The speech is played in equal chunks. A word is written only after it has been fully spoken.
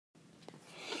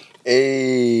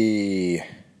Hey,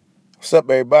 what's up,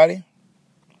 everybody?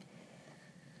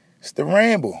 It's the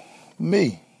Ramble.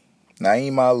 Me,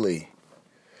 Naeem Ali.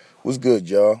 What's good,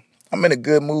 y'all? I'm in a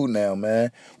good mood now,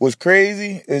 man. What's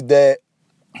crazy is that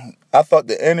I thought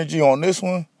the energy on this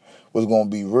one was going to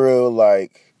be real,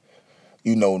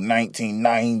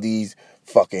 1990s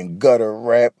fucking gutter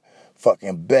rap,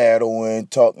 fucking battling,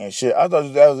 talking shit. I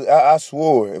thought I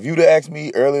swore, if you'd have asked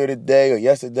me earlier today or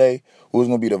yesterday what was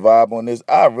going to be the vibe on this,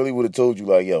 I really would have told you,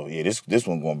 this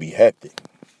one's going to be hectic.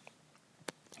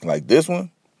 Like, this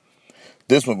one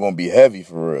going to be heavy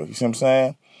for real. You see what I'm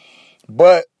saying?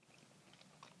 But,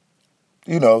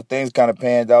 things kind of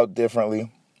panned out differently.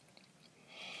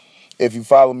 If you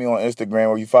follow me on Instagram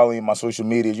or you follow me on my social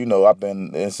media, I've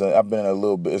been in a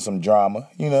little bit in some drama,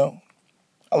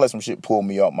 I let some shit pull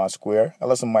me out my square. I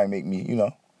let somebody make me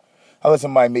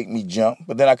jump,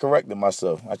 but then I corrected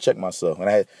myself. I checked myself, and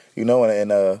I had,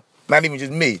 not even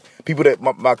just me, people that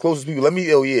my closest people.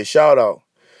 Shout out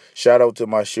to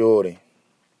my shorty.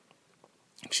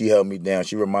 She held me down.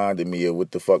 She reminded me of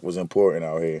what the fuck was important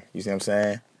out here. You see what I'm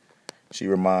saying? She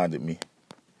reminded me.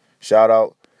 Shout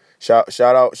out to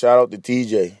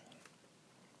TJ.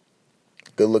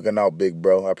 Good looking out, big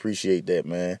bro. I appreciate that,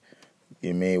 man.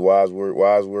 You mean wise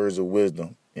words of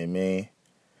wisdom. You mean,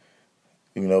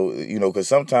 because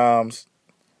sometimes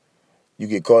you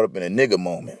get caught up in a nigga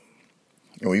moment,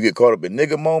 and when you get caught up in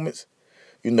nigga moments,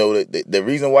 the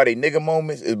reason why they nigga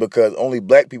moments is because only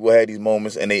black people had these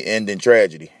moments and they end in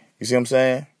tragedy. You see what I'm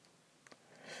saying?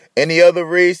 Any other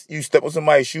race, you step on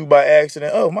somebody's shoe by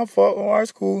accident. Oh, my fault. Oh,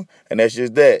 it's cool, and that's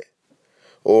just that.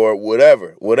 Or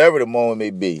whatever the moment may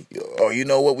be. Oh, you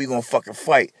know what? We gonna fucking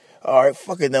fight. All right,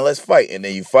 fuck it, then let's fight. And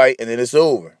then you fight, and then it's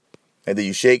over. And then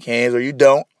you shake hands, or you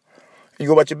don't. And you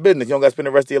go about your business. You don't gotta spend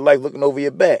the rest of your life looking over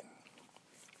your back.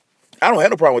 I don't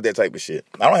have no problem with that type of shit.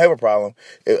 I don't have a problem.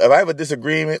 If I have a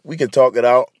disagreement, we can talk it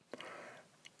out.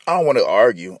 I don't want to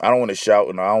argue. I don't want to shout,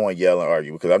 and I don't want to yell and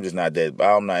argue because I'm just not that.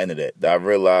 I'm not into that. I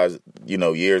realized,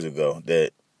 years ago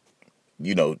that,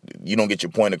 you don't get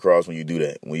your point across when you do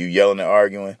that. When you yelling and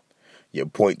arguing, your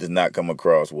point does not come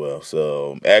across well.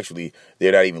 So actually,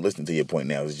 they're not even listening to your point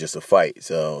now. It's just a fight.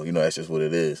 So that's just what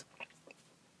it is.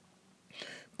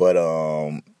 But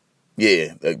back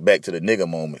to the nigga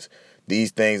moments. These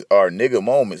things are nigga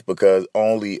moments because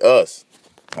only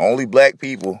black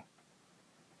people,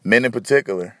 men in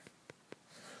particular,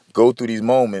 go through these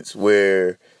moments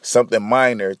where something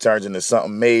minor turns into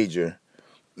something major,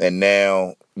 and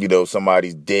now,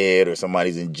 somebody's dead or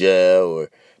somebody's in jail, or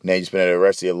now you spend the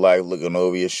rest of your life looking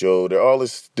over your shoulder, all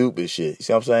this stupid shit. You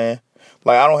see what I'm saying?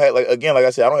 I don't have, like I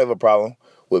said, I don't have a problem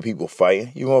with people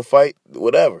fighting. You want to fight?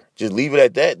 Whatever. Just leave it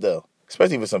at that, though.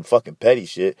 Especially for some fucking petty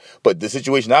shit. But the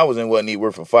situation I was in wasn't even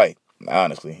worth a fight.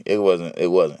 Honestly, it wasn't.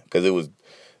 Because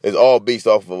it's all based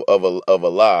off of a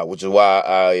lie, which is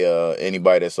why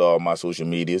anybody that saw my social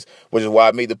medias, which is why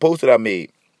I made the post that I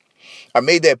made. I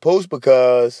made that post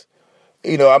because,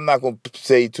 I'm not going to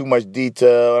say too much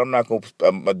detail. I'm definitely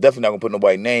not going to put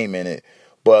nobody's name in it.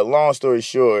 But long story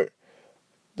short,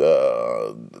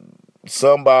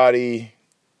 somebody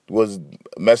was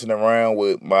messing around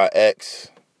with my ex,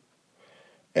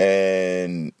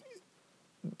 and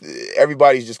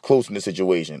everybody's just close in the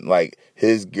situation. Like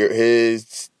his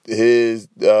girlfriend's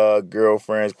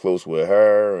close with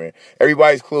her, and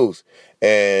everybody's close.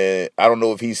 And I don't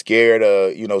know if he's scared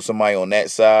of somebody on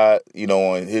that side,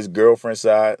 on his girlfriend's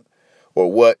side,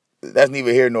 or what. That's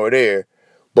neither here nor there.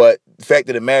 But the fact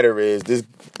of the matter is,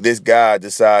 this guy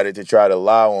decided to try to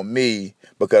lie on me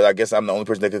because I guess I'm the only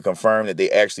person that could confirm that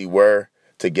they actually were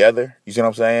together. You see what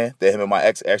I'm saying? That him and my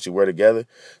ex actually were together.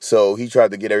 So he tried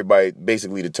to get everybody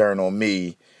basically to turn on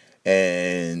me,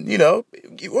 and he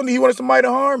wanted somebody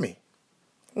to harm me.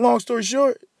 Long story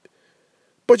short.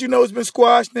 But it's been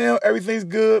squashed now. Everything's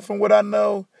good from what I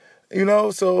know.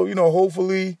 So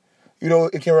hopefully,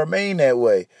 it can remain that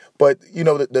way. But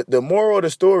the moral of the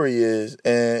story is,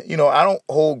 and I don't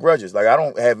hold grudges. Like, I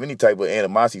don't have any type of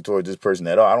animosity towards this person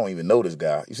at all. I don't even know this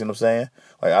guy. You see what I'm saying?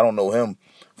 Like, I don't know him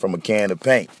from a can of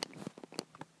paint.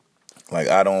 Like,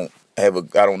 I don't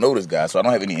know this guy, so I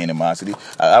don't have any animosity.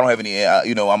 I don't have any.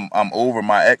 I'm over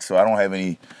my ex, so I don't have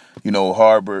any,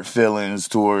 harbor feelings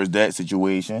towards that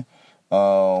situation.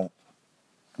 But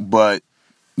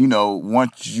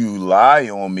once you lie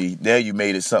on me, there you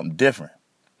made it something different.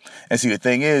 And see, the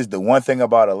thing is, the one thing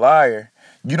about a liar,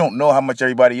 you don't know how much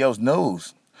everybody else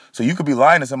knows. So you could be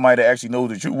lying to somebody that actually knows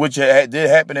the truth, which did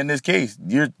happen in this case.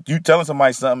 You telling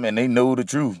somebody something and they know the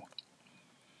truth.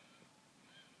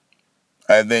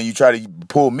 And then you try to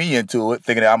pull me into it,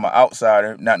 thinking that I'm an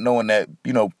outsider, not knowing that,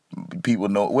 people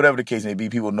know, whatever the case may be,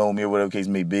 people know me or whatever the case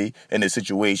may be in this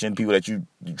situation. People that you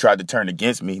tried to turn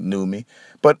against me knew me.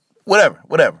 But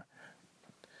whatever.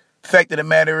 Fact of the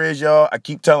matter is, y'all, I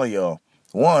keep telling y'all,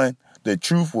 one, the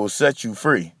truth will set you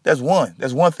free. That's one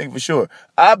thing for sure.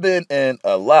 I've been in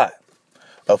a lot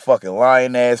of fucking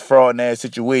lying-ass, fraud-ass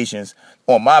situations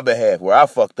on my behalf where I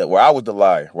fucked up, where I was the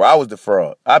liar, where I was the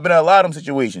fraud. I've been in a lot of them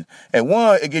situations. And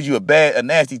one, it gives you a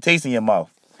nasty taste in your mouth.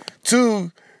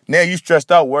 Two, now you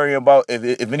stressed out worrying about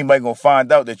if anybody gonna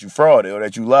find out that you frauded or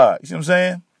that you lied. You see what I'm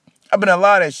saying? I've been in a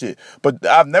lot of that shit. But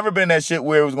I've never been in that shit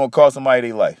where it was gonna cost somebody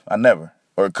their life. I never.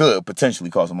 Or it could potentially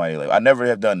cost somebody their life. I never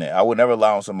have done that. I would never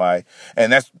lie on somebody.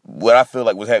 And that's what I feel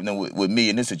like was happening with me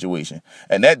in this situation.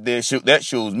 And that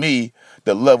shows me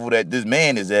the level that this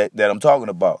man is at that I'm talking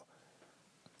about.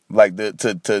 Like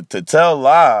to tell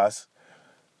lies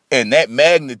in that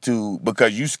magnitude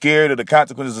because you scared of the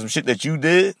consequences of some shit that you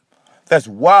did, that's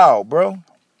wild, bro.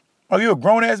 Oh, you a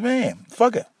grown-ass man.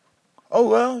 Fuck it. Oh,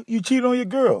 well, you cheated on your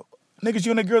girl. Niggas cheat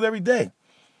on their girl every day.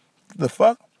 The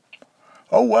fuck?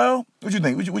 Oh, well, what you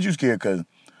think? What you scared? Because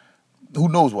who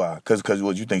knows why? Because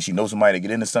what you think? She knows somebody to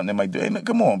get into something that might do. Hey,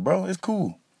 come on, bro. It's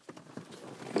cool.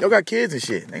 Y'all got kids and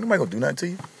shit. Ain't nobody gonna do nothing to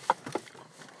you.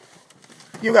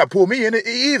 You don't gotta pull me in it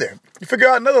either. You figure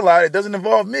out another lie that doesn't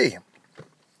involve me.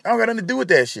 I don't got nothing to do with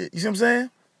that shit. You see what I'm saying?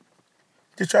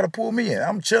 Just try to pull me in.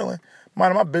 I'm chilling,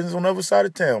 minding my business on the other side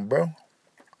of town, bro.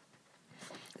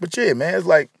 But yeah, man, it's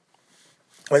like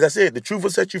I said, the truth will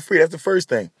set you free. That's the first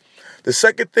thing. The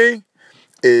second thing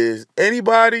is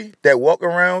anybody that walk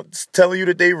around telling you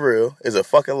that they real is a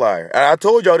fucking liar. And I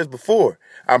told y'all this before.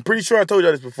 I'm pretty sure I told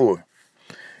y'all this before.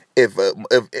 If I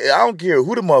don't care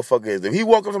who the motherfucker is, if he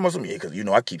walk up to somebody, yeah, because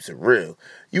I keeps it real,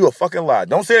 you a fucking liar.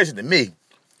 Don't say that shit to me.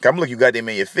 I'm gonna look you goddamn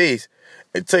in your face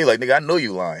and tell you like, nigga, I know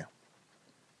you lying.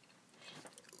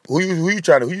 Who you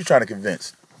trying to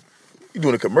convince? You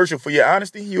doing a commercial for your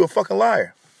honesty? You a fucking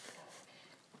liar.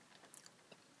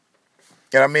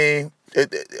 And I mean,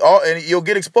 and you'll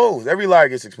get exposed. Every liar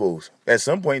gets exposed. At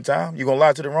some point in time, you're gonna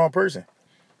lie to the wrong person.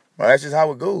 Well, that's just how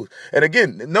it goes. And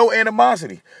again, no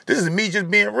animosity. This is me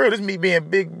just being real. This is me being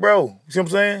big bro. You see what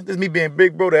I'm saying? This is me being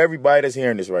big bro to everybody that's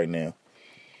hearing this right now.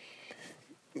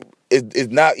 He's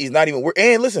not even.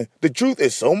 And listen, the truth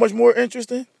is so much more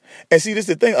interesting. And see, this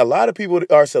is the thing. A lot of people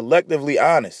are selectively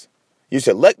honest. You're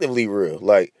selectively real.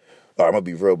 Like, oh, I'm going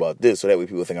to be real about this so that way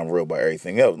people think I'm real about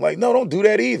everything else. Like, no, don't do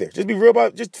that either. Just be real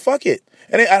about, just fuck it.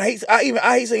 And I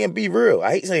hate saying be real.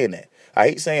 I hate saying that. I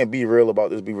hate saying be real about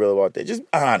this, be real about that. Just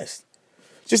honest.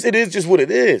 It is just what it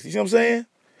is. You see what I'm saying?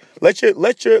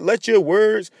 Let your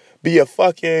words be a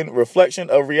fucking reflection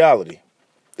of reality.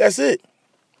 That's it.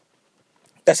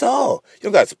 That's all. You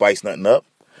don't got to spice nothing up.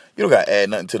 You don't got to add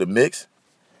nothing to the mix.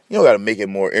 You don't got to make it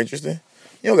more interesting.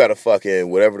 You don't got to fucking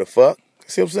whatever the fuck.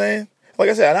 See what I'm saying? Like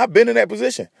I said, I've been in that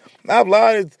position. I've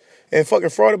lied and fucking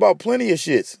fraud about plenty of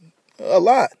shits. A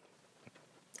lot.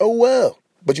 Oh, well.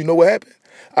 But you know what happened?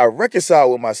 I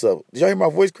reconciled with myself. Did y'all hear my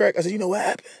voice crack? I said, you know what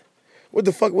happened? What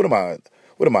the fuck? What am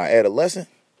I, adolescent?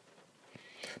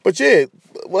 But yeah,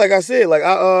 like I said, like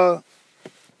I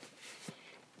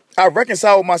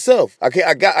reconciled with myself.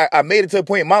 I made it to a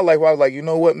point in my life where I was like, you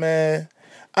know what, man?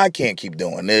 I can't keep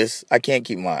doing this. I can't.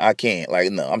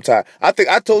 Like, no, I'm tired. I think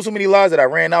I told so many lies that I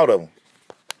ran out of them.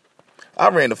 I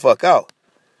ran the fuck out.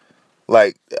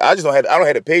 Like, I don't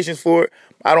have the patience for it.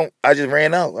 I just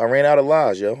ran out. I ran out of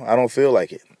lies, yo. I don't feel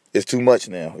like it. It's too much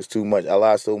now. It's too much. I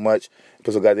lie so much.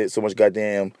 Put so much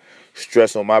goddamn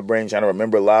stress on my brain trying to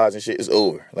remember lies and shit. It's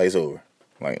over. Like, it's over.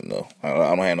 Like, no. I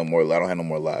don't have no more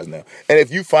lies now. And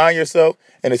if you find yourself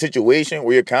in a situation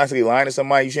where you're constantly lying to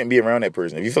somebody, you shouldn't be around that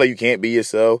person. If you feel like you can't be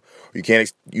yourself, or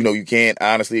you can't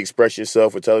honestly express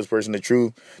yourself or tell this person the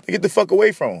truth, then get the fuck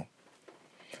away from them.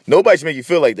 Nobody should make you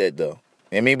feel like that, though.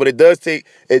 I mean, but it does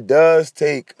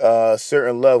take a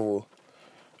certain level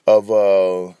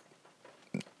of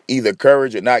either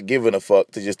courage or not giving a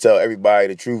fuck to just tell everybody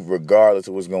the truth regardless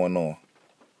of what's going on.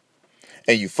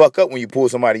 And you fuck up when you pull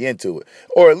somebody into it.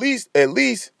 Or at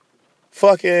least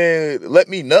fucking let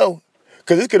me know.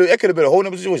 Because that could have been a whole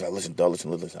nother situation. Like, listen, dog,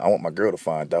 listen. I want my girl to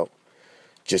find out.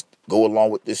 Just go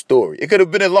along with this story. It could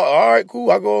have been all right, cool,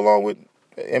 I'll go along with.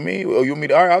 I mean, you want me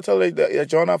to, all right, I'll tell her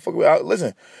that y'all not fucking with.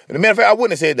 Listen, as a matter of fact, I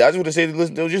wouldn't have said that. I just would have said,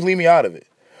 listen, just leave me out of it.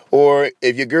 Or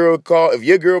if your girl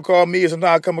called me or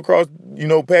sometimes I come across,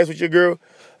 pass with your girl,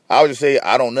 I would just say,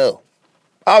 I don't know.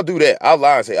 I'll do that. I'll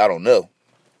lie and say, I don't know.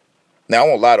 Now, I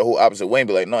won't lie the whole opposite way and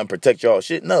be like, no, and protect y'all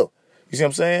shit. No. You see what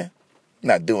I'm saying? I'm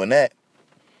not doing that.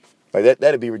 Like,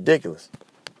 that'd be ridiculous.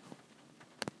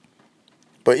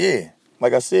 But yeah,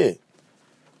 like I said,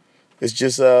 It's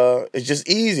just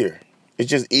easier. It's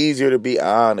just easier to be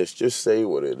honest. Just say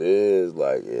what it is.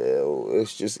 Like, yeah,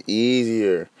 it's just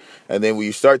easier. And then when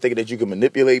you start thinking that you can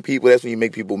manipulate people, that's when you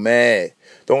make people mad.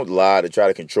 Don't lie to try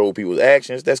to control people's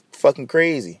actions. That's fucking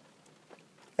crazy.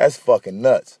 That's fucking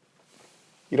nuts.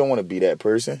 You don't want to be that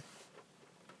person.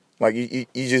 Like, you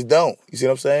just don't. You see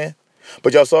what I'm saying?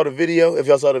 But y'all saw the video? If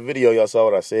y'all saw the video, y'all saw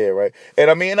what I said, right?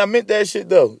 And I mean, I meant that shit,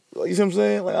 though. Like, you see what I'm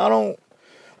saying? Like, I don't...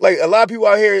 Like, a lot of people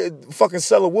out here fucking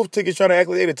selling wolf tickets trying to act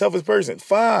like they're the toughest person.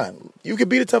 Fine. You can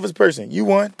be the toughest person. You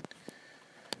won.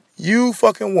 You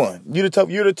fucking won. You're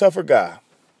the tougher guy.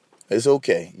 It's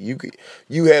okay.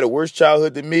 You had a worse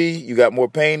childhood than me. You got more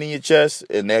pain in your chest,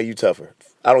 and now you tougher.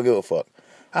 I don't give a fuck.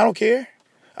 I don't care.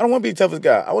 I don't want to be the toughest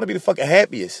guy. I want to be the fucking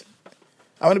happiest.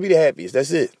 I want to be the happiest. That's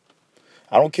it.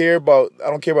 I don't care about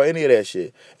any of that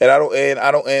shit.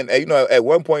 And you know, at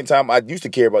one point in time, I used to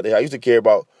care about that. I used to care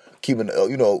about keeping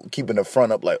the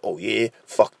front up, like, oh yeah,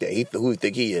 fuck that. Who you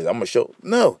think he is? I'm gonna show.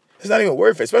 No, it's not even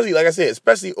worth it. Especially, like I said,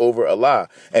 especially over a lie.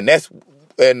 And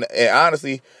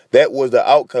honestly, that was the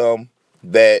outcome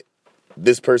that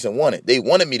this person wanted. They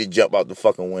wanted me to jump out the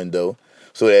fucking window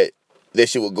so that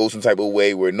shit would go some type of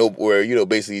way where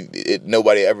basically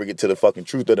nobody ever get to the fucking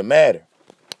truth of the matter.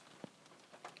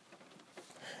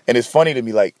 And it's funny to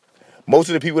me, like, most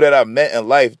of the people that I've met in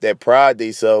life that pride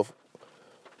themselves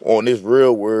on this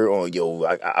real word, on,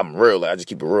 I'm real, like, I just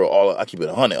keep it real, I keep it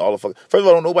 100, all the fuck. First of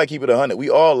all, don't nobody keep it 100.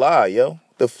 We all lie, yo.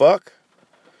 The fuck?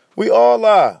 We all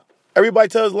lie. Everybody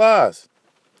tells lies.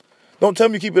 Don't tell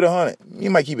me you keep it 100. You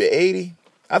might keep it 80.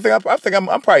 I think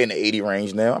I'm probably in the 80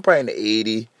 range now. I'm probably in the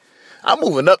 80. I'm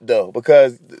moving up, though,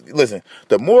 because, listen,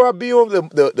 the more I be on,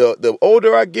 the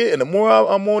older I get, and the more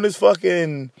I'm on this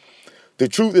fucking... The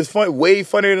truth is way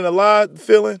funnier than a lie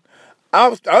feeling.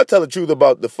 I'll tell the truth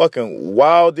about the fucking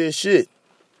wildest shit.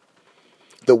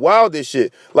 The wildest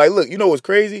shit. Like, look, you know what's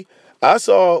crazy? I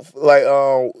saw, like,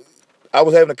 I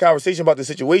was having a conversation about the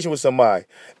situation with somebody.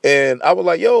 And I was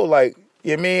like, yo, like,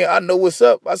 yeah, man, I know what's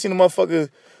up. I seen a motherfucker,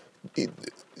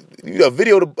 a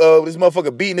video of this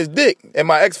motherfucker beating his dick in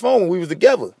my ex phone when we was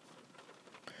together.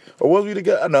 Or was we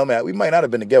together? I know, man, we might not have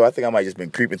been together. I think I might have just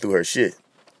been creeping through her shit.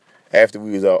 After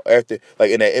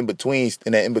like in that in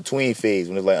between phase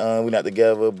when it's like, we're not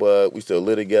together, but we still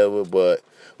live together, but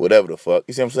whatever the fuck.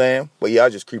 You see what I'm saying? But yeah, I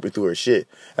was just creeping through her shit.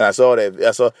 And I saw that. I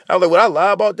was like, would I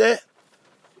lie about that?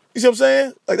 You see what I'm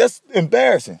saying? Like, that's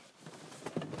embarrassing.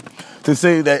 To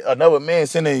say that another man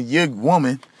sending your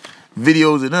woman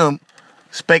videos of them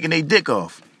spanking their dick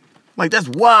off. Like, that's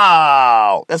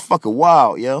wild. That's fucking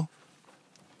wild, yo.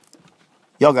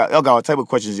 Y'all got all type of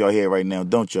questions y'all hear right now,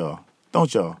 don't y'all?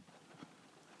 Don't y'all?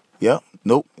 Yep.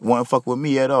 Nope. Wasn't fuck with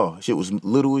me at all. Shit was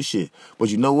little as shit. But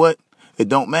you know what? It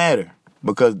don't matter.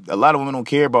 Because a lot of women don't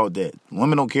care about that.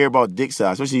 Women don't care about dick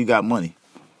size, especially if you got money.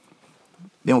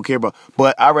 They don't care about.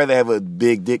 But I'd rather have a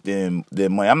big dick than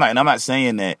money. I'm not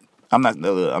saying that. I'm not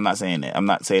saying that. I'm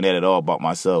not saying that at all about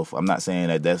myself. I'm not saying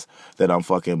that I'm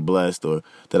fucking blessed or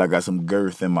that I got some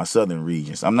girth in my southern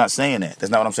regions. I'm not saying that.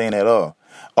 That's not what I'm saying at all.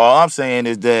 All I'm saying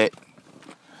is that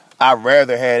I'd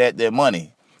rather have that than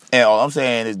money. And all I'm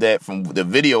saying is that from the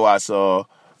video I saw,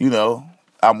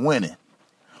 I'm winning.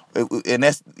 And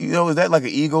that's, is that like an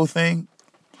ego thing?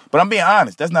 But I'm being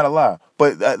honest. That's not a lie.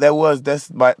 But that's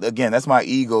my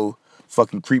ego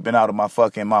fucking creeping out of my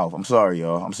fucking mouth. I'm sorry,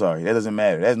 y'all. I'm sorry. That doesn't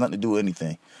matter. That has nothing to do with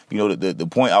anything. The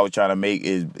point I was trying to make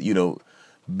is,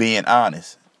 being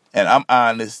honest. And I'm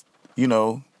honest,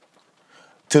 to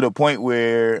the point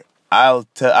where I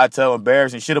tell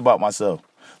embarrassing shit about myself.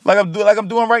 Like I'm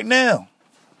doing right now.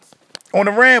 On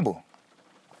the ramble.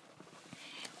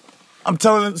 I'm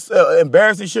telling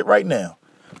embarrassing shit right now.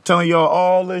 Telling y'all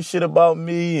all this shit about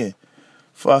me and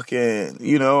fucking,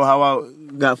 how I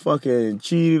got fucking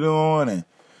cheated on and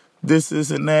this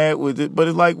and that with it. But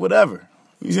it's like, whatever.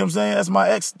 You see what I'm saying? That's my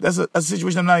ex. That's a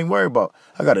situation I'm not even worried about.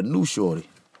 I got a new shorty.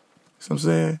 See what I'm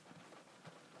saying?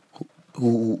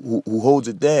 Who holds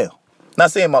it down.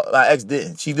 Not saying my ex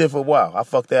didn't. She did for a while. I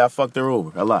fucked her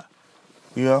over a lot.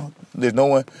 There's no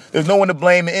one to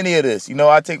blame in any of this.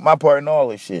 I take my part in all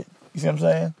this shit. You see what I'm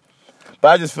saying? But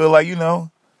I just feel like, I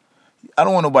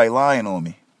don't want nobody lying on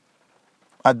me.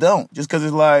 I don't. Just because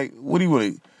it's like, what do you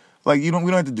want to, like, we don't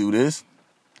have to do this.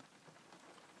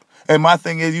 And my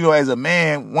thing is, as a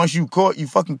man, once you caught, you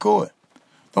fucking caught.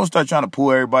 Don't start trying to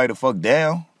pull everybody the fuck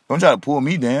down. Don't try to pull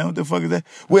me down. What the fuck is that?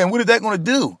 Well, and what is that going to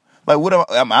do? Like, what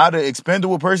am I the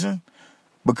expendable person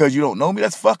because you don't know me?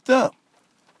 That's fucked up.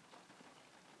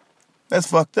 That's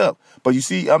fucked up. But you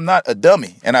see, I'm not a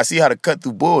dummy, and I see how to cut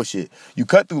through bullshit. You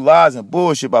cut through lies and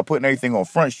bullshit by putting everything on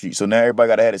Front Street, so now everybody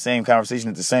got to have the same conversation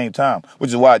at the same time, which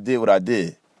is why I did what I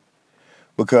did.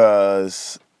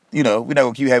 because we're not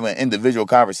gonna keep having individual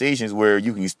conversations where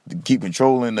you can keep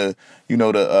controlling the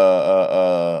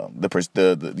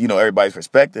everybody's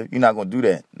perspective. You're not gonna do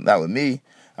that. Not with me.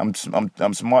 I'm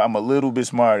smart. I'm a little bit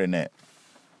smarter than that.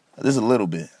 Just a little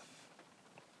bit.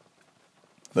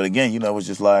 But again, it's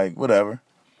just like whatever.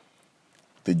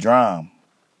 The drama. You know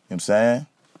what I'm saying?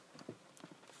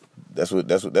 That's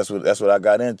what I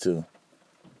got into.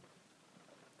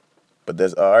 But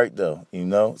that's all right though.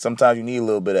 Sometimes you need a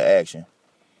little bit of action.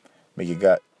 Make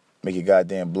your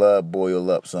goddamn blood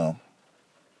boil up some.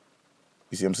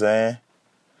 You see what I'm saying?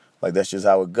 Like that's just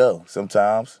how it go.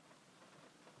 Sometimes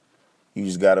you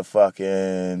just gotta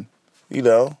fucking, you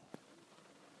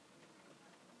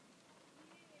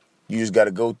just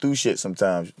gotta go through shit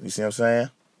sometimes. You see what I'm saying?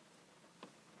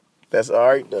 That's all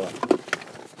right though.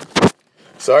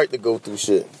 It's all right to go through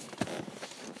shit.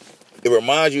 It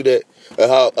reminds you that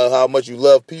of how much you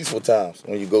love peaceful times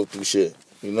when you go through shit.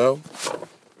 And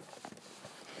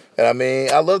I mean,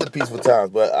 I love the peaceful times,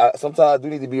 but sometimes I do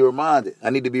need to be reminded. I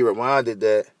need to be reminded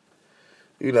that,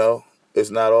 it's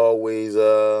not always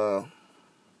going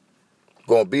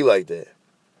to be like that.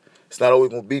 It's not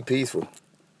always going to be peaceful.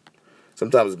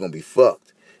 Sometimes it's going to be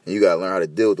fucked. And you got to learn how to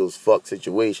deal with those fucked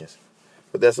situations.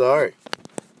 But that's all right.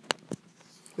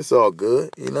 It's all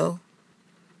good,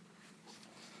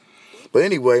 But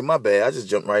anyway, my bad. I just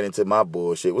jumped right into my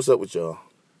bullshit. What's up with y'all?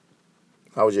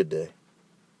 How was your day?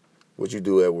 What you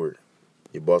do at work?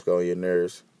 Your boss got on your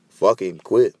nerves? Fuck him,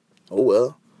 quit. Oh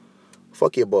well.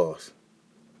 Fuck your boss.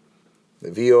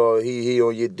 If he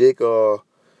on your dick or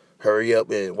hurry up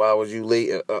and why was you late?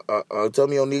 Tell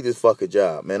me you don't need this fucking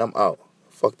job, man. I'm out.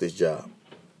 Fuck this job.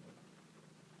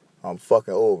 I'm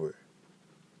fucking over it.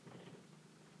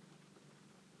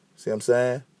 See what I'm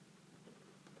saying?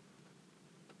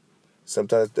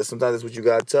 Sometimes that's what you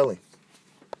gotta tell him.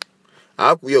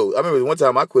 I remember one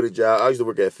time I quit a job. I used to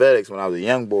work at FedEx when I was a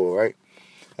young boy, right?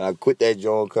 And I quit that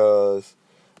job because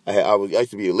I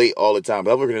used to be late all the time. But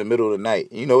I was working in the middle of the night.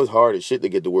 It's hard as shit to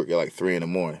get to work at like 3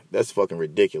 a.m. That's fucking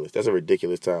ridiculous. That's a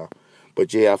ridiculous time.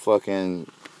 But yeah,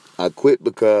 I quit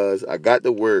because I got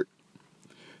to work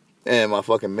and my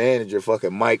fucking manager,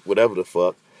 fucking Mike, whatever the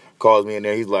fuck, calls me in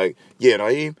there. He's like, yeah,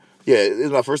 Naeem, this is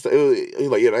my first time. He's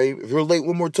like, yeah, Naeem, if you're late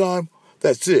one more time,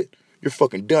 that's it. You're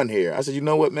fucking done here. I said, you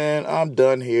know what, man? I'm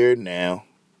done here now.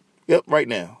 Yep, right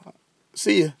now.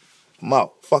 See ya. I'm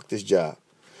out. Fuck this job.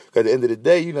 Because at the end of the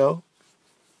day,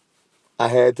 I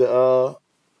had to,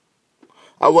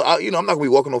 I'm not going to be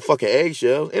walking on fucking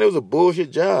eggshells. And it was a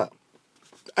bullshit job.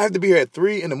 I have to be here at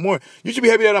 3 a.m. You should be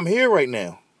happy that I'm here right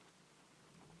now.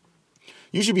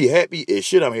 You should be happy as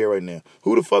shit I'm here right now.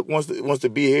 Who the fuck wants to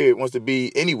be here, wants to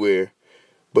be anywhere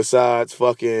besides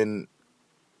fucking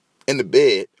in the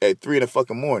bed at 3 in the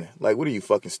fucking morning? Like, what are you,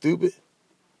 fucking stupid?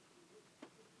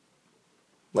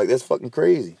 Like, that's fucking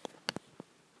crazy.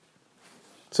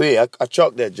 So yeah, I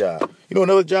chalked that job.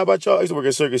 Another job I chalked? I used to work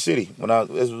at Circuit City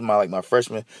this was my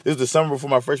freshman. This was the summer before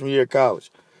my freshman year of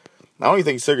college. I don't even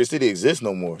think Circuit City exists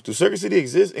no more. Do Circuit City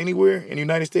exist anywhere in the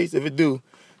United States? If it do,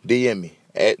 DM me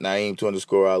at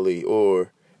Naeem_Ali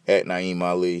or at Naeem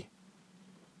Ali.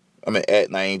 I mean at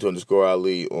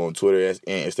Naeem_Ali on Twitter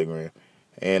and Instagram.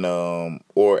 And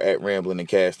or at Rambling and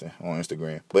Casting on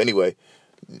Instagram. But anyway,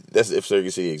 that's if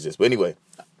Circuit City exists. But anyway,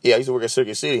 yeah, I used to work at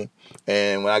Circuit City,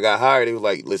 and when I got hired, they was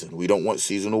like, listen, we don't want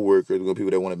seasonal workers. We want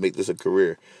people that want to make this a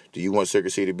career. Do you want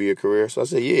Circuit City to be a career? So I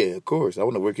said, yeah, of course. I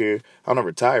want to work here. I want to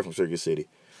retire from Circuit City.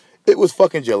 It was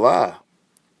fucking July.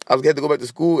 I had to go back to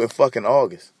school in fucking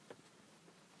August.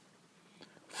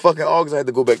 Fucking August, I had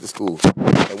to go back to school.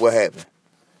 And what happened?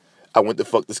 I went to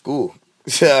fuck to school.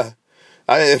 I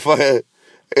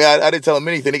didn't tell them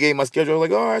anything. They gave me my schedule. I was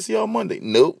like, all right, see y'all Monday.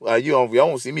 Nope. Y'all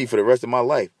won't see me for the rest of my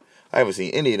life. I haven't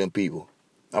seen any of them people.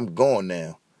 I'm gone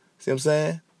now. See what I'm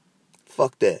saying?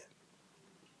 Fuck that.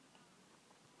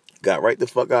 Got right the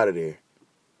fuck out of there.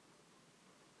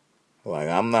 Like,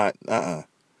 I'm not,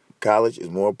 College is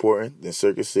more important than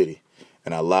Circuit City.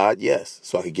 And I lied, yes,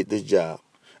 so I could get this job.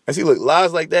 And see, look,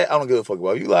 lies like that, I don't give a fuck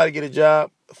about. If you lie to get a job,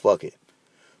 fuck it.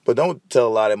 But don't tell a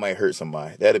lie that might hurt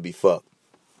somebody. That'd be fucked.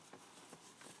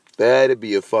 That'd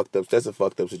be that's a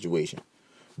fucked up situation.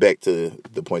 Back to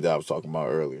the point that I was talking about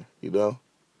earlier,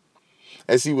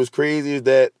 And see, what's crazy is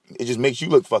that it just makes you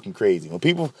look fucking crazy. When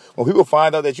people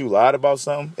find out that you lied about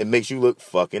something, it makes you look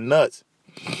fucking nuts.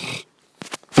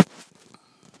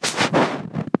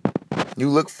 You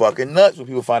look fucking nuts when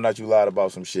people find out you lied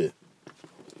about some shit.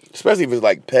 Especially if it's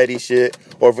like petty shit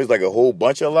or if it's like a whole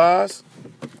bunch of lies.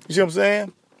 You see what I'm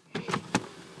saying?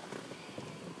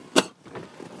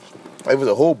 Like, if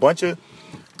it's a whole bunch of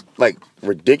like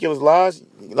ridiculous lies,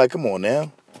 like, come on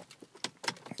now.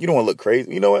 You don't want to look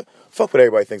crazy. You know what? Fuck what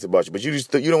everybody thinks about you, but you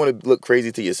don't want to look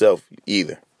crazy to yourself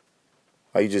either.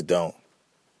 Like, you just don't.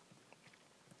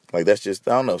 Like, that's just,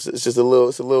 I don't know. It's just a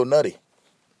little nutty.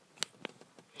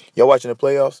 Y'all watching the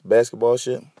playoffs, basketball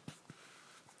shit?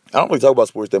 I don't really talk about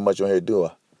sports that much on here, do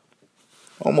I?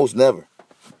 Almost never.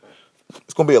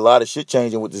 It's gonna be a lot of shit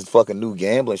changing with this fucking new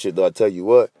gambling shit, though. I tell you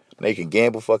what, they can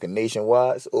gamble fucking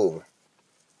nationwide. It's over.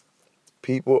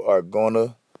 People are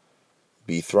gonna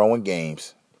be throwing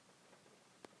games.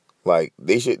 Like,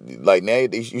 they should, like, now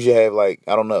you should have, like,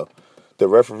 I don't know, the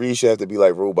referees should have to be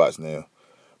like robots now,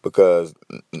 because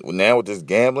now with this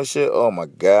gambling shit, oh my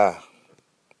god.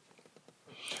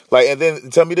 Like, and then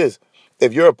tell me this: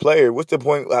 if you're a player, what's the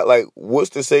point? Like, what's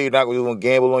to say you're not going to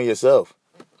gamble on yourself?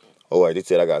 Oh, right, they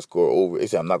said I got to score over. They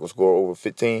said I'm not going to score over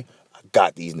 15. I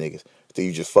got these niggas. So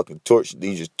you just fucking torch.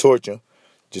 You just torch them.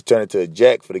 Just turn it to a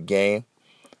jack for the game,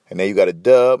 and then you got a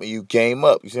dub, and you game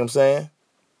up. You see what I'm saying?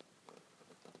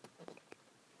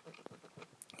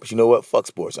 But you know what? Fuck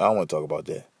sports. I don't want to talk about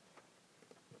that.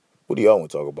 What do y'all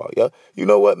want to talk about? Y'all, you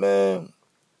know what, man?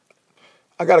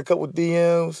 I got a couple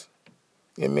DMs.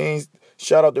 It means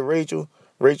shout out to Rachel.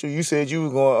 Rachel, you said you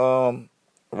was going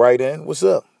to write in. What's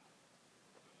up?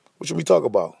 What should we talk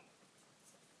about?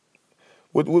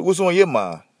 What's on your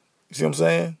mind? You see what I'm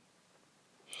saying?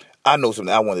 I know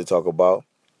something I wanted to talk about.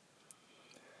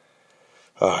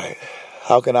 All right.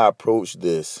 How can I approach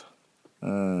this?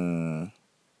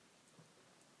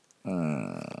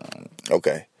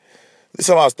 Okay. This is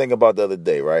something I was thinking about the other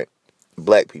day, right?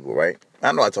 Black people, right?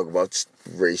 I know I talk about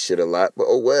race shit a lot, but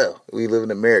oh well. We live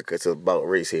in America. It's about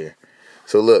race here.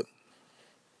 So look.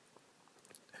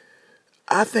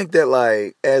 I think that,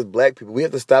 like, as black people, we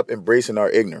have to stop embracing our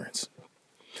ignorance.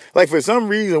 Like, for some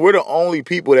reason, we're the only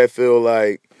people that feel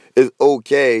like it's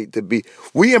okay to be.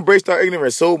 We embraced our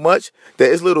ignorance so much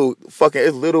that it's little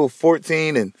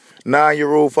 14 and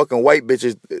 9-year-old fucking white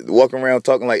bitches walking around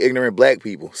talking like ignorant black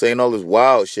people, saying all this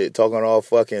wild shit, talking all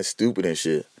fucking stupid and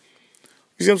shit.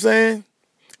 You see what I'm saying?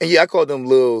 And yeah, I call them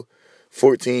little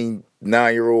 14,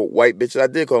 9-year-old white bitches. I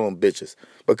did call them bitches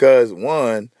because,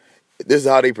 one, this is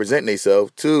how they present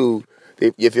themselves. Two,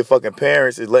 if your fucking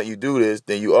parents is letting you do this,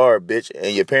 then you are a bitch,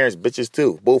 and your parents bitches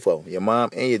too, both of them, your mom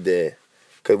and your dad.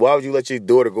 Because why would you let your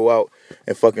daughter go out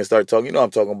and fucking start talking? You know what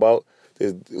I'm talking about.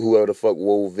 There's whoever the fuck,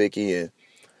 Whoa Vicky, and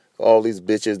all these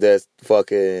bitches that's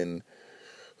fucking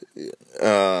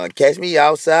catch me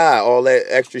outside, all that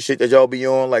extra shit that y'all be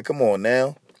on. Like, come on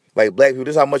now. Like, black people,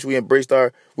 this is how much we embraced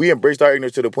our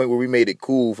ignorance to the point where we made it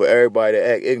cool for everybody to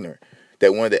act ignorant,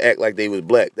 that wanted to act like they was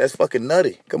black. That's fucking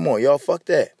nutty. Come on, y'all, fuck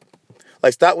that.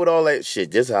 Like, stop with all that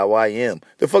shit. Just how I am.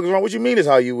 The fuck is wrong? What you mean is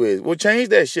how you is? Well, change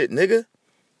that shit, nigga.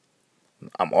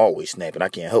 I'm always snapping. I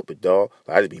can't help it, dog.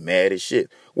 I just be mad as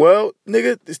shit. Well,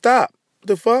 nigga, stop. What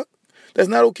the fuck? That's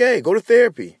not okay. Go to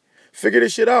therapy. Figure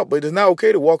this shit out. But it's not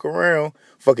okay to walk around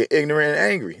fucking ignorant and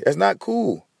angry. That's not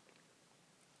cool.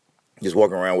 Just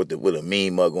walking around with a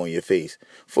mean mug on your face.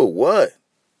 For what?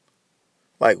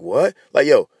 Like, what? Like,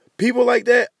 yo, people like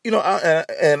that, you know,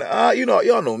 you know,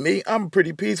 y'all know me. I'm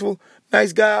pretty peaceful,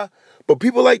 nice guy. But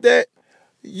people like that,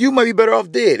 you might be better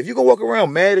off dead. If you gonna walk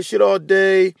around mad as shit all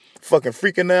day, fucking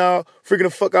freaking the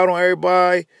fuck out on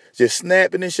everybody, just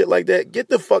snapping and shit like that, get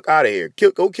the fuck out of here.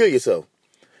 Go kill yourself.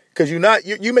 Cause you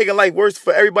making life worse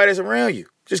for everybody that's around you.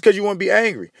 Just cause you want to be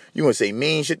angry. You want to say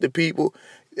mean shit to people.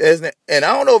 And I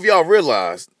don't know if y'all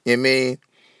realize, you know what I mean?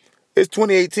 It's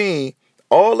 2018.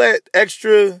 All that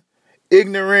extra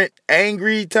ignorant,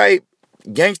 angry type,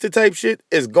 gangster type shit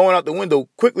is going out the window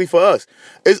quickly for us.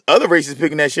 It's other races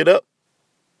picking that shit up.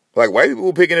 Like, white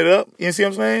people picking it up. You see what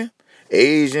I'm saying?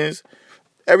 Asians,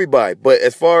 everybody. But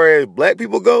as far as black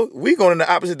people go, we going in the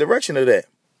opposite direction of that.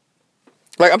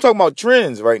 Like, I'm talking about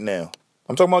trends right now.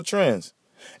 I'm talking about trends.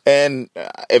 And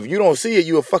if you don't see it,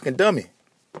 you a fucking dummy.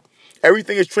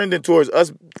 Everything is trending towards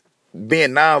us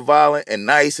being nonviolent and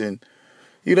nice and,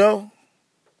 you know.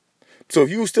 So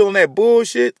if you still in that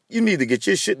bullshit, you need to get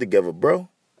your shit together, bro. What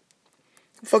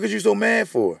the fuck is you so mad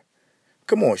for?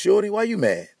 Come on, shorty, why you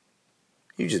mad?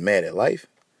 You just mad at life?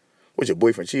 What, your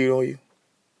boyfriend cheated on you?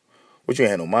 What, you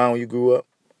ain't had no mind when you grew up?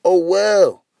 Oh,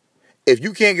 well. If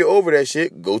you can't get over that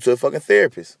shit, go to a fucking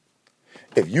therapist.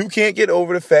 If you can't get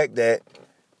over the fact that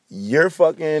your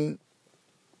fucking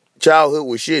childhood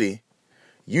was shitty,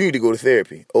 you need to go to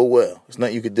therapy. Oh, well. There's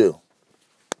nothing you could do.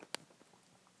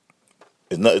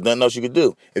 There's nothing else you could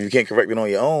do if you can't correct it on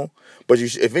your own. But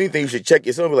if anything, you should check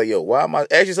yourself and be like, yo, why am I...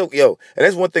 Ask yourself, yo. And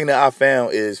that's one thing that I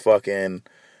found is fucking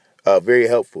very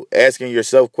helpful. Asking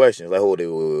yourself questions. Like, hold it,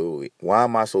 wait. Why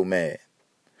am I so mad?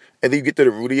 And then you get to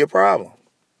the root of your problem.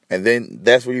 And then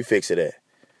that's where you fix it at.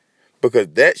 Because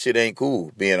that shit ain't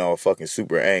cool, being all fucking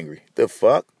super angry. The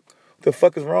fuck? The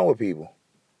fuck is wrong with people?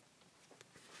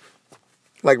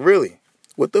 Like, really?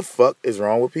 What the fuck is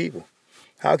wrong with people?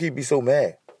 How can you be so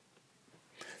mad?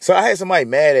 So I had somebody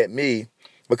mad at me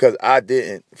because I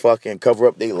didn't fucking cover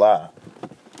up their lie.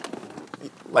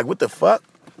 Like, what the fuck?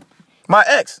 My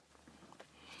ex.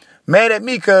 Mad at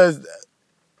me because,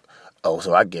 oh,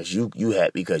 so I guess you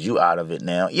happy because you out of it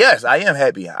now. Yes, I am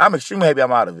happy. I'm extremely happy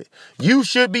I'm out of it. You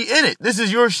should be in it. This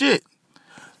is your shit.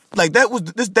 Like, that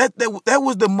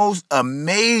was the most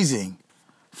amazing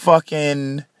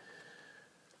fucking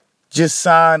just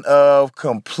sign of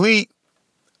complete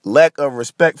lack of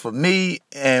respect for me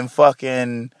and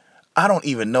fucking, I don't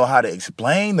even know how to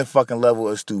explain the fucking level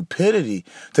of stupidity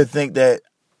to think that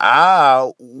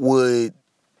I would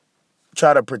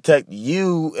try to protect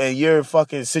you and your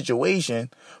fucking situation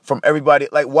from everybody.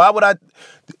 Like, why would I?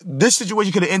 This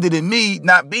situation could have ended in me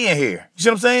not being here. You see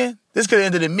what I'm saying? This could have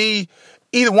ended in me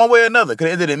either one way or another. Could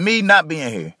have ended in me not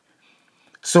being here.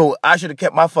 So I should have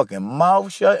kept my fucking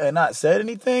mouth shut and not said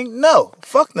anything? No.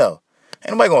 Fuck no.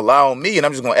 Ain't nobody gonna lie on me and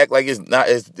I'm just gonna act like it's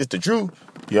the truth.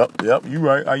 Yep, you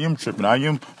right. I am tripping.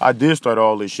 I did start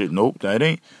all this shit. Nope, that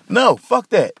ain't. No, fuck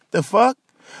that. The fuck?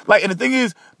 Like, and the thing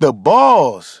is, the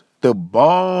balls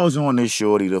on this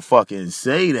shorty to fucking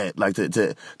say that. Like,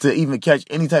 to even catch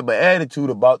any type of attitude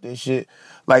about this shit.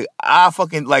 Like, I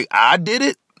did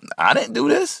it. I didn't do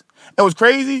this. It was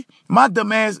crazy. My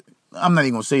dumb ass, I'm not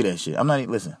even gonna say that shit. I'm not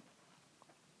even gonna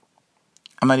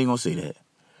say that.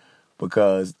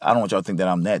 Because I don't want y'all to think that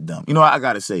I'm that dumb. You know, I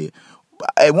gotta say it.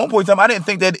 At one point in time, I didn't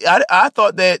think that, I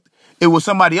thought that it was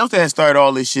somebody else that had started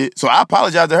all this shit. So I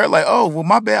apologized to her like, oh, well,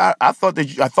 my bad. I thought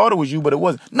it was you, but it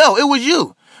wasn't. No, it was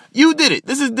you. You did it.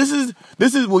 This is,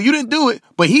 well, you didn't do it,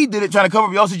 but he did it trying to cover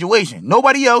up y'all situation.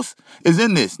 Nobody else is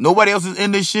in this. Nobody else is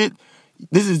in this shit.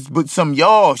 This is but some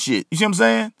y'all shit. You see what I'm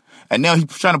saying? And now he's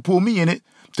trying to pull me in it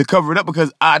to cover it up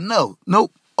because I know.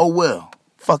 Nope. Oh, well.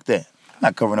 Fuck that. I'm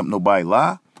not covering up nobody's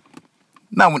lie.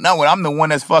 Not when I'm the one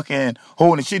that's fucking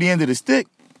holding the shitty end of the stick.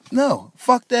 No,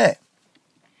 fuck that.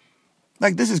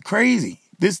 Like, this is crazy.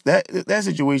 That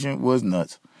situation was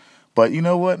nuts. But you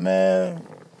know what, man?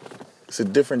 It's a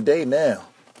different day now.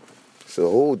 It's a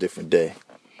whole different day.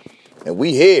 And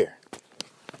we here.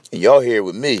 And y'all here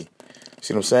with me.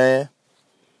 See what I'm saying?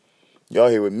 Y'all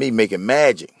here with me making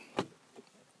magic.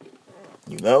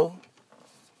 You know?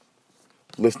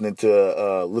 Listening to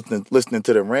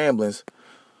the ramblings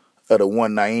of the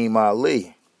one Naeem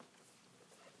Ali.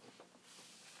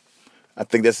 I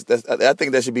think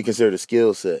that should be considered a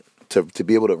skill set to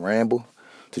be able to ramble,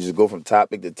 to just go from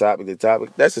topic to topic to topic.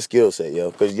 That's a skill set,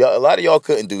 yo. Because a lot of y'all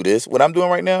couldn't do this. What I'm doing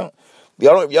right now,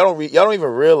 y'all don't even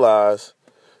realize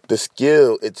the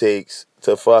skill it takes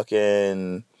to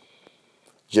fucking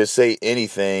just say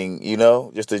anything, you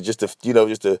know, just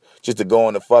to go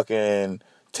on the fucking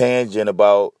tangent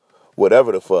about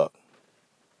whatever the fuck.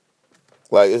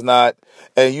 Like, it's not,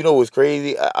 and you know what's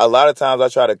crazy? A lot of times I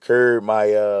try to curb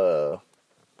my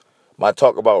my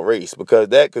talk about race because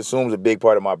that consumes a big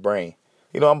part of my brain.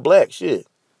 You know, I'm black, shit.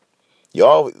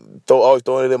 Y'all always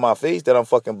throwing it in my face that I'm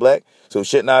fucking black, so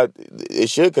it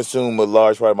should consume a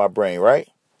large part of my brain, right?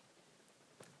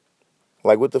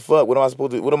 Like, what the fuck? What am I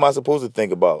supposed to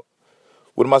think about?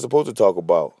 What am I supposed to talk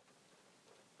about?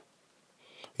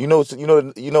 You know what I'm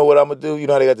gonna do? You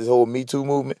know how they got this whole Me Too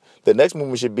movement? The next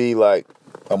movement should be like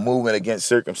a movement against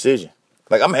circumcision.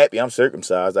 Like, I'm happy I'm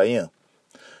circumcised. I am.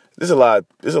 There's a lot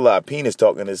of penis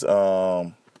talk in this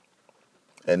one,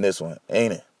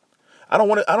 ain't it? I don't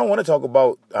want to talk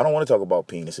about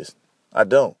penises. I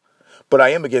don't. But I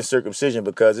am against circumcision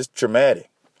because it's traumatic.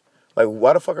 Like,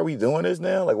 why the fuck are we doing this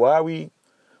now? Like, why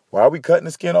are we cutting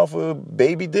the skin off of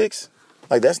baby dicks?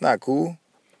 Like, that's not cool.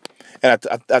 And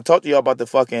I talked to y'all about the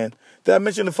fucking, did I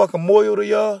mention the fucking Moyle to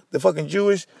y'all? The fucking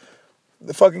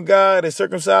the fucking guy that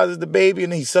circumcises the baby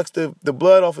and then he sucks the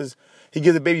blood off he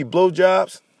gives the baby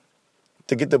blowjobs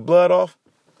to get the blood off.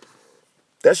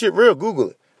 That shit real,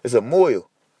 Google it. It's a Moyle.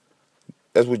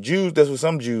 That's what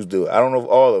some Jews do. I don't know if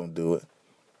all of them do it.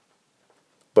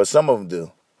 But some of them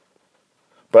do.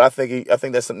 But I think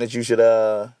that's something that you should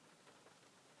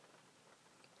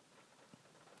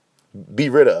be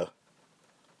rid of.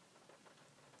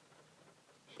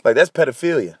 Like, that's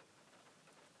pedophilia.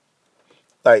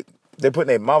 Like, they're putting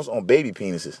their mouths on baby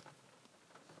penises.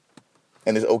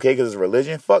 And it's okay because it's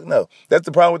religion? Fuck no. That's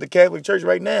the problem with the Catholic Church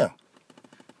right now.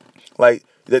 Like,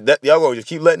 y'all gonna just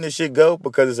keep letting this shit go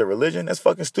because it's a religion? That's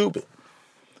fucking stupid.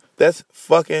 That's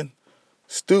fucking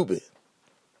stupid.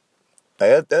 Like,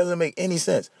 that doesn't make any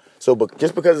sense. So, but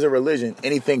just because it's a religion,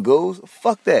 anything goes?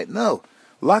 Fuck that. No.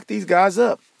 Lock these guys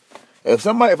up. If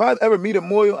I ever meet a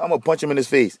Moyle, I'm gonna punch him in his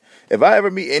face. If I ever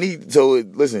meet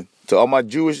listen, to all my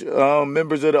Jewish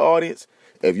members of the audience,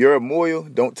 if you're a Moyle,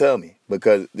 don't tell me,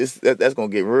 because that's gonna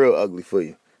get real ugly for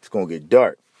you. It's gonna get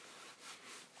dark.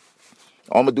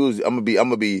 All I'm gonna do is I'm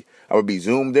gonna be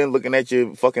zoomed in, looking at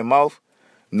your fucking mouth,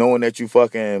 knowing that you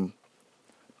fucking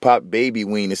pop baby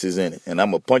weenuses in it, and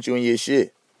I'm gonna punch you in your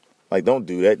shit. Like, don't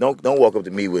do that. Don't walk up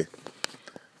to me with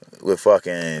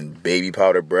fucking baby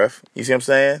powder breath. You see what I'm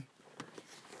saying?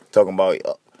 Talking about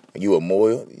you a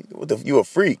Moyle. You a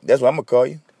freak. That's what I'm gonna call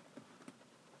you.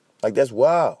 Like, that's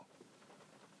wild.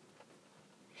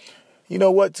 You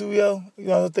know what, too, yo? You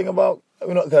know what I'm thinking about?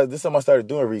 Because this is something I started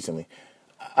doing recently.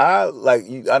 I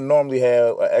normally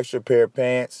have an extra pair of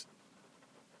pants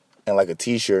and like a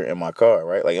t-shirt in my car,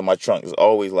 right? Like in my trunk. It's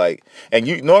always like, and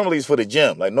normally it's for the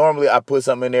gym. Like normally I put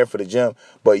something in there for the gym,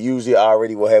 but usually I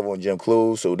already will have on gym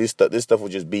clothes, so this stuff will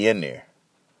just be in there.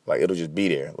 Like it'll just be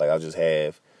there. Like I'll just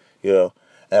have, And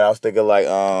I was thinking like,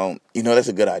 that's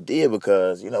a good idea,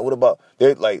 because, what about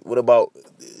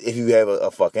if you have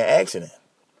a fucking accident?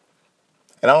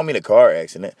 And I don't mean a car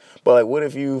accident, but like what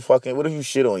if you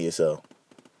shit on yourself?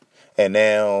 And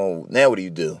now what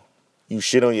do? You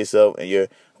shit on yourself and you're,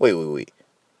 wait.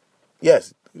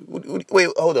 Yes. Wait,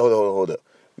 hold up.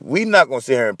 We not going to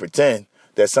sit here and pretend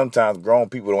that sometimes grown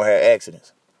people don't have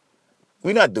accidents.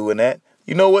 We not doing that.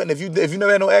 You know what? And if you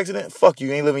never had no accident, fuck you.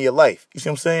 You ain't living your life. You see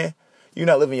what I'm saying? You're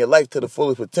not living your life to the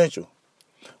fullest potential.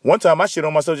 One time I shit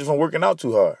on myself just from working out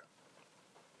too hard.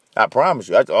 I promise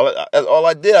you. That's all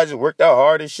I did. I just worked out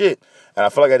hard as shit. And I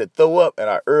felt like I had to throw up, and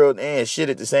I earled and shit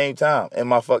at the same time in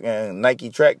my fucking Nike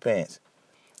track pants.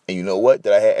 And you know what?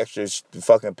 Did I have extra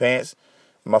fucking pants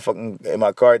in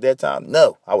my car at that time?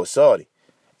 No, I was salty.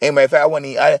 And matter of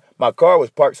fact, my car was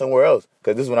parked somewhere else,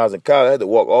 because this is when I was in college. I had to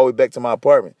walk all the way back to my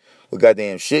apartment with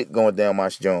goddamn shit going down my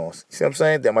Jones. You see what I'm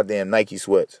saying? Down my damn Nike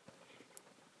sweats.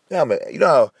 Yeah, man. You know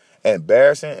how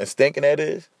embarrassing and stinking that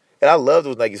is? And I love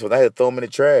those Nike sweats. I had to throw them in the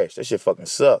trash. That shit fucking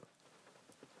sucked.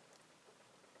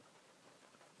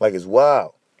 Like, it's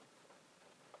wild.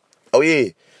 Oh yeah,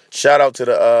 shout out to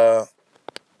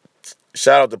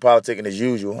Politicking as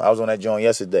usual. I was on that joint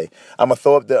yesterday. I'm gonna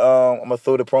throw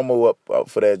the promo up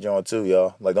for that joint too,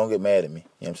 y'all. Like, don't get mad at me.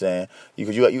 You know what I'm saying?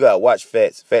 You gotta watch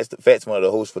Fats. Fats one of the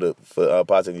hosts for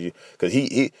Politicking as usual, because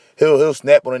he'll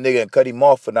snap on a nigga and cut him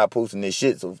off for not posting this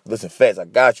shit. So listen, Fats, I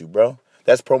got you, bro.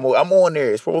 That's promo. I'm on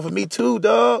there. It's promo for me too,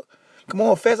 dog. Come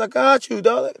on, Fats, I got you,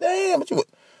 dog. Like, damn, what you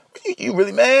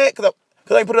really mad? Cause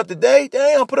I ain't put it up today?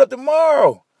 Damn, I'll put it up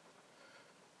tomorrow.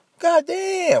 God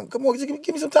damn. Come on, give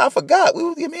me some time. I forgot. We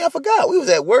was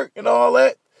at work and all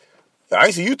that. I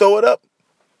ain't see you throw it up.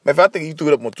 Matter of fact, I think you threw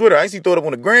it up on Twitter. I ain't see you throw it up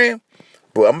on the gram.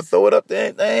 But I'm gonna throw it up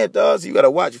there. Damn, dog. So you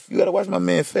gotta watch my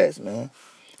man Fats, man.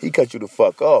 He cut you the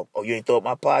fuck off. Oh, you ain't throw up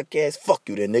my podcast? Fuck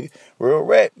you then, nigga. Real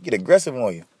rap. Get aggressive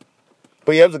on you.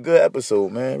 But yeah, it was a good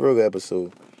episode, man. Real good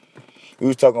episode. We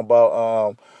was talking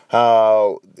about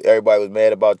how everybody was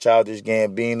mad about Childish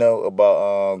Gambino,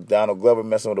 about Donald Glover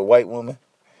messing with a white woman.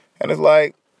 And it's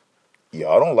like,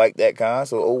 y'all don't like that kind,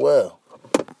 so oh well.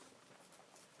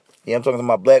 Yeah, I'm talking to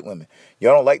my black women.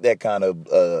 Y'all don't like that kind of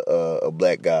a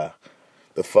black guy.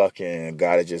 The fucking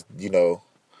guy that just,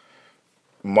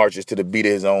 marches to the beat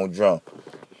of his own drum.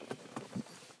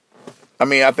 I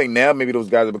mean, I think now maybe those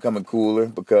guys are becoming cooler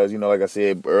because, like I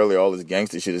said earlier, all this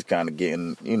gangster shit is kind of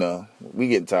getting, we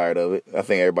getting tired of it. I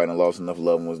think everybody done lost enough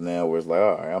loved ones now where it's like,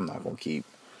 all right,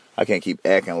 I can't keep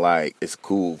acting like it's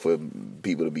cool for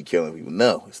people to be killing people.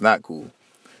 No, it's not cool.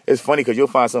 It's funny because you'll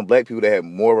find some black people that have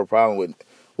more of a problem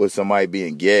with somebody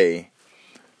being gay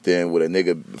than with a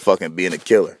nigga fucking being a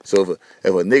killer. So if a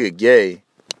nigga gay,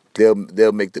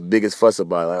 they'll make the biggest fuss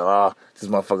about it. Like, this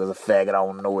motherfucker's a faggot, I don't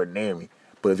want nowhere near me.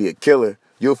 But if he a killer,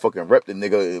 you'll fucking rep the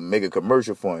nigga and make a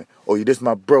commercial for him. Oh, you this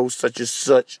my bro, such and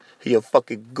such. He a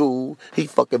fucking ghoul. He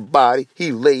fucking body.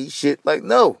 He laid shit. Like,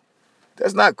 no.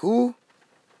 That's not cool.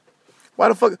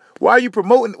 Why are you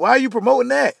promoting that? Why are you promoting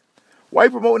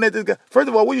that this guy? First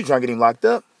of all, what you trying to get him locked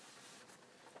up?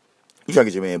 You trying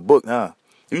to get your man booked, huh?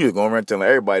 You just going around telling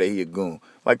everybody that he a goon.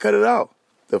 Like, cut it out.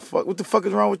 What the fuck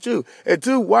is wrong with you? And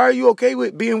two, why are you okay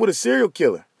with being with a serial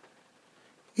killer?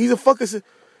 He's a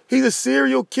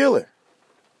serial killer.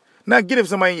 Now, get if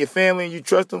somebody in your family and you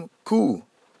trust them, cool.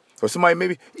 Or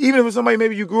somebody even if it's somebody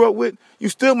maybe you grew up with, you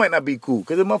still might not be cool.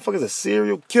 Because the motherfucker's a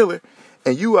serial killer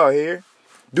and you out here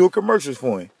doing commercials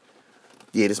for him.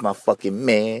 Yeah, this my fucking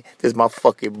man. This my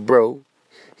fucking bro.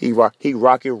 He rock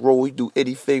and roll. He do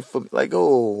anything for me. Like,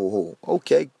 oh,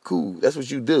 okay, cool. That's what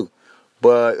you do.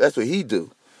 But that's what he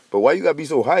do. But why you gotta be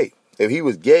so hype? If he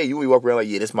was gay, you would walk around like,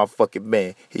 yeah, this my fucking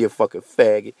man. He a fucking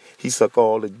faggot. He suck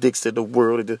all the dicks in the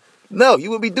world. No, you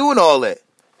wouldn't be doing all that.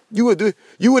 You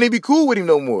wouldn't be cool with him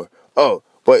no more. Oh,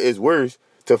 but it's worse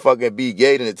to fucking be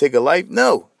gay than to take a life?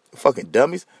 No. Fucking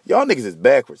dummies. Y'all niggas is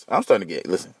backwards. I'm starting to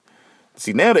listen.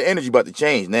 See, now the energy about to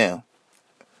change now.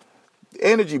 The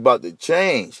energy about to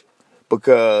change.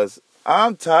 Because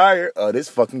I'm tired of this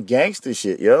fucking gangster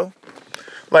shit, yo.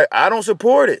 Like, I don't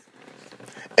support it.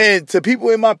 And to people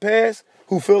in my past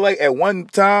who feel like at one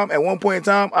point in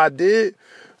time,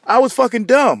 I was fucking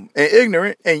dumb and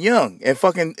ignorant and young and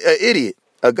fucking an idiot.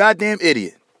 A goddamn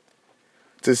idiot.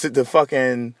 To sit to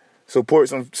fucking support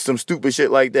some stupid shit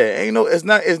like that.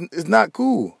 It's not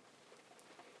cool.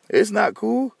 It's not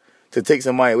cool to take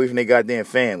somebody away from their goddamn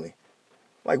family.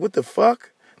 Like, what the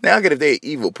fuck? Now I get if they're an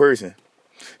evil person.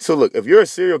 So look, if you're a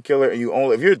serial killer and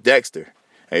if you're Dexter,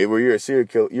 hey, where you're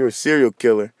a serial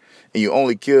killer and you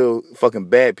only kill fucking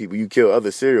bad people, you kill other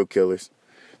serial killers,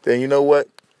 then you know what?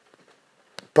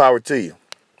 Power to you.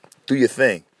 Do your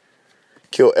thing.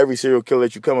 Kill every serial killer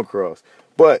that you come across.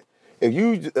 But if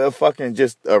you fucking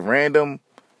just a random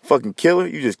fucking killer,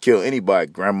 you just kill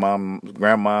anybody.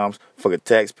 Grandmoms, fucking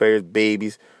taxpayers,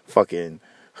 babies, fucking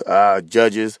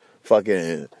judges,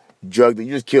 fucking drug dealers.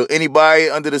 You just kill anybody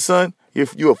under the sun,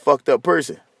 you're a fucked up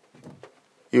person.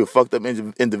 You're a fucked up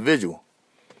individual.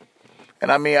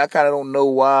 And I mean, I kind of don't know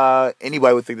why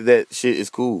anybody would think that shit is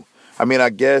cool. I mean,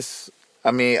 it's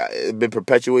been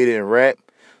perpetuated in rap,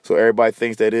 so everybody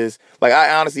thinks that is. Like,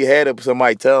 I honestly had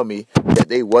somebody tell me that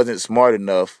they wasn't smart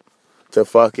enough to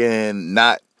fucking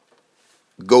not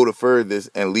go the furthest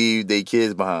and leave their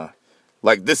kids behind.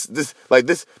 Like, this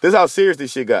how serious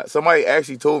this shit got. Somebody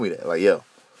actually told me that. Like, yo,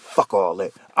 fuck all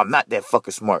that. I'm not that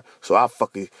fucking smart, so I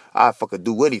fucking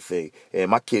do anything, and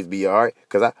my kids be alright.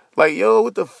 Cause yo,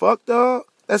 what the fuck, dog?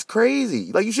 That's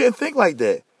crazy. Like, you shouldn't think like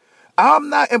that. I'm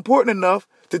not important enough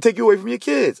to take you away from your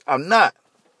kids. I'm not.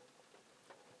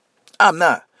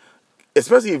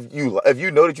 Especially if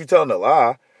you know that you're telling a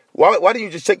lie. Why didn't you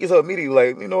just check yourself immediately?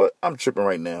 Like, you know what? I'm tripping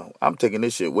right now. I'm taking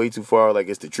this shit way too far. Like,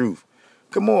 it's the truth.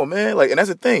 Come on, man. Like, and that's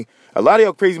the thing. A lot of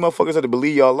y'all crazy motherfuckers have to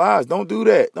believe y'all lies. Don't do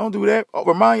that. Don't do that.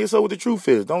 Remind yourself what the truth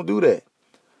is. Don't do that.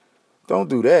 Don't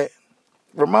do that.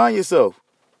 Remind yourself.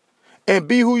 And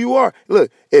be who you are.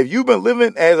 Look, if you've been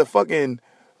living as a fucking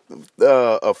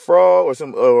a fraud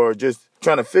or just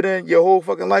trying to fit in your whole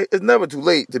fucking life, it's never too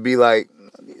late to be like,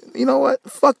 you know what?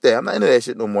 Fuck that. I'm not into that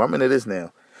shit no more. I'm into this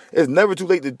now. It's never too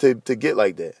late to get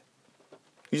like that.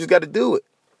 You just got to do it.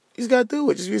 You just got to do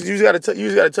it. You just got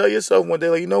to tell yourself one day,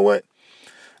 like, you know what?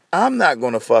 I'm not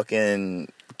going to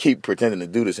fucking keep pretending to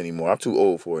do this anymore. I'm too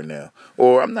old for it now.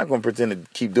 Or I'm not going to pretend to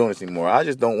keep doing this anymore. I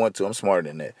just don't want to. I'm smarter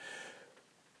than that.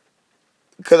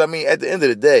 Because, I mean, at the end of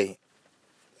the day,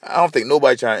 I don't think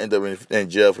nobody trying to end up in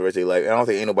jail for the rest of their life. I don't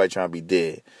think ain't nobody trying to be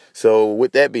dead. So,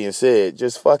 with that being said,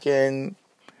 just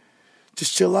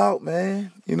chill out,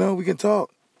 man. You know, we can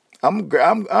talk. I'm a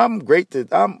great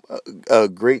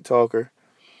talker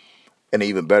and an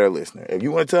even better listener. If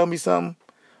you want to tell me something,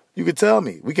 you can tell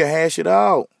me. We can hash it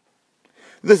out.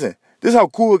 Listen, this is how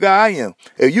cool a guy I am.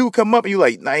 If you come up and you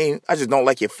like, Naeem, I just don't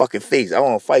like your fucking face. I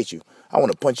want to fight you. I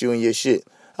want to punch you in your shit.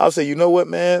 I'll say, you know what,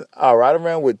 man? I'll ride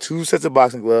around with 2 sets of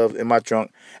boxing gloves in my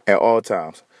trunk at all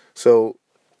times. So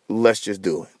let's just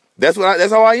do it. That's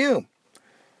how I am.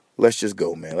 Let's just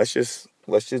go, man. Let's just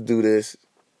do this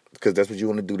because that's what you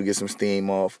want to do to get some steam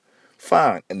off.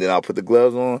 Fine. And then I'll put the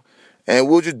gloves on and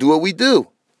we'll just do what we do.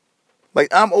 Like,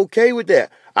 I'm okay with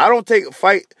that. I don't take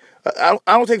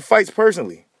fights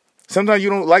personally. Sometimes you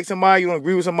don't like somebody, you don't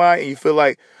agree with somebody, and you feel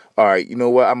like, all right, you know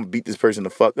what? I'm going to beat this person the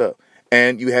fuck up.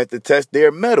 And you have to test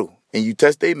their mettle. And you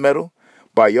test their mettle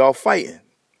by y'all fighting.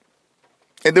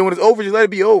 And then when it's over, just let it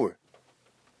be over.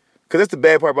 Because that's the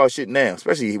bad part about shit now,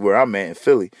 especially where I'm at in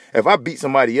Philly. If I beat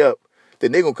somebody up,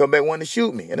 then they're going to come back wanting to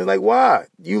shoot me. And it's like, why?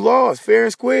 You lost, fair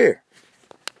and square.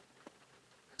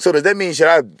 So does that mean should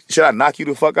I knock you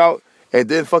the fuck out and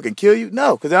then fucking kill you?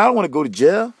 No, because I don't want to go to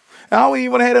jail. And I don't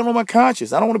even want to have that on my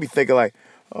conscience. I don't want to be thinking like,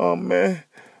 oh, man,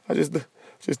 I just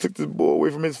took this boy away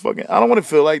from his fucking... I don't want to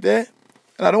feel like that.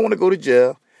 And I don't want to go to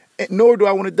jail. And nor do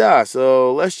I want to die.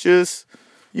 So let's just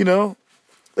learn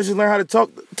how to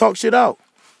talk shit out.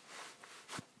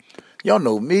 Y'all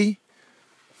know me.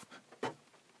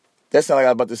 That sound like I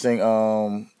was about to sing,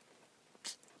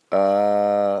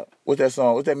 what's that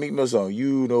song? What's that Meek Mill song?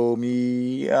 You know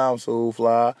me, I'm so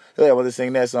fly. I was about to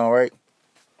sing that song, right?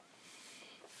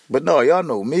 But no, y'all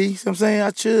know me. See what I'm saying?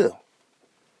 I chill.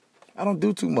 I don't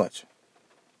do too much.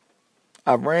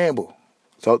 I ramble.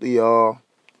 Talk to y'all.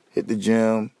 Hit the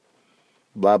gym.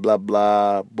 Blah, blah,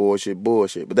 blah. Bullshit.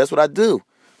 But that's what I do.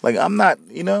 Like, I'm not,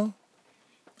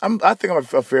 I think I'm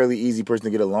a fairly easy person to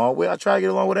get along with. I try to get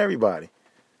along with everybody.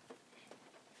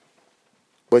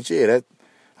 But yeah,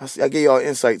 I gave y'all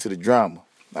insight to the drama.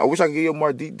 I wish I could give you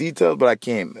more details, but I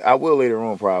can't. I will later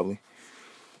on, probably.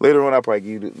 Later on, I'll probably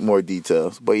give you more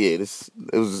details. But yeah,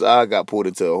 I got pulled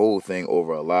into a whole thing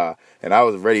over a lie. And I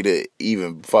was ready to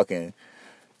even fucking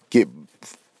get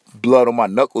blood on my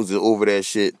knuckles over that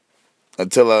shit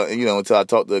until I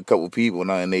talked to a couple people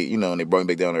and they brought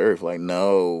me back down to earth. Like,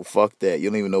 no, fuck that. You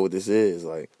don't even know what this is.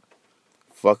 Like,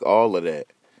 fuck all of that.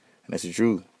 And that's the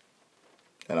truth.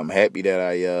 And I'm happy that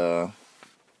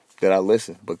I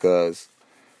listened, because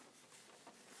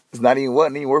it's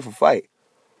wasn't even worth a fight.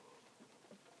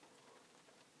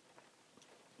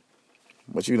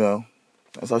 But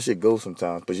that's how shit goes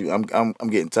sometimes. But I'm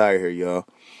getting tired here, y'all.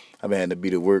 I've been having to be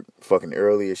to work fucking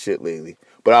early as shit lately.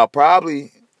 But I'm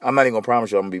not even gonna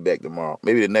promise you I'm gonna be back tomorrow.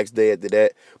 Maybe the next day after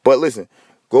that. But listen,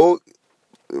 go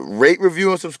rate,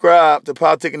 review, and subscribe to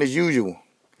Politicking as Usual.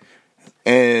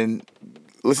 And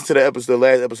listen to the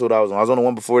last episode I was on. I was on the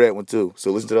one before that one too.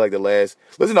 So listen to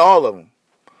listen to all of them.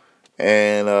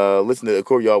 And listen to, of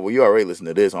course, y'all, well, you already listened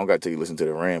to this. I don't got to tell you listen to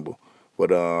the ramble.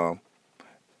 But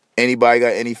anybody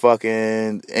got any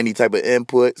type of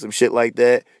input, some shit like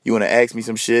that, you want to ask me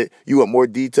some shit, you want more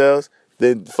details,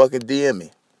 then fucking DM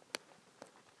me.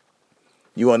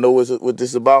 You want to know what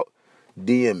this is about?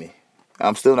 DM me.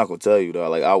 I'm still not going to tell you, though.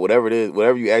 Like, whatever it is,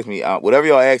 whatever you ask me, whatever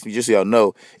y'all ask me, just so y'all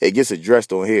know, it gets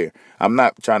addressed on here. I'm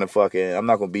not going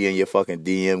to be in your fucking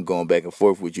DM going back and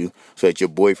forth with you so that your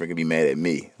boyfriend can be mad at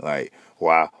me. Like,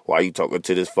 why you talking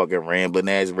to this fucking rambling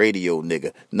ass radio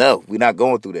nigga? No, we're not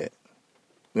going through that.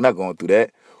 We're not going through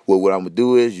that. What I'm going to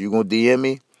do is you're going to DM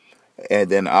me,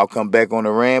 and then I'll come back on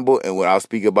the ramble, and I'll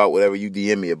speak about whatever you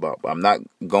DM me about. But I'm not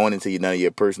going into none of your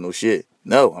personal shit.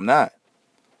 No, I'm not.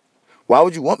 Why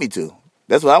would you want me to?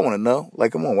 That's what I want to know.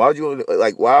 Like, come on. Why would you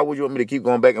want me to keep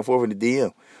going back and forth in the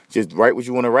DM? Just write what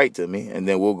you want to write to me, and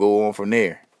then we'll go on from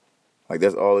there. Like,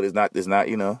 that's all it is. It's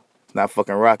not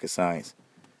fucking rocket science.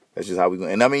 That's just how we go.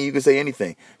 And I mean, you can say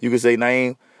anything. You can say,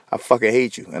 Naeem, I fucking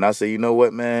hate you. And I say, you know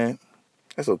what, man?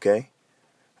 That's okay.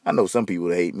 I know some people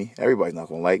that hate me. Everybody's not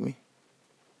going to like me.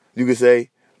 You can say,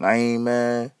 Naeem,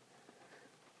 man,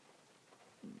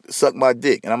 suck my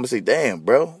dick. And I'm going to say, damn,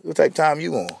 bro, what type of time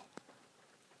you on?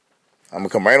 I'm going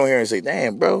to come right on here and say,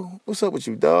 damn, bro, what's up with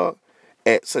you, dog?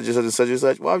 At such and such and such and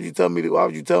such. Why would you tell me to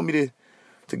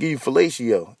give you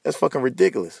fellatio? That's fucking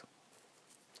ridiculous.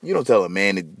 You don't tell a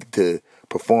man to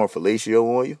perform fellatio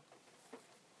on you.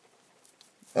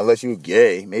 Unless you're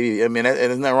gay. Maybe, and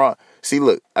there's nothing wrong. See,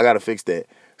 look, I got to fix that.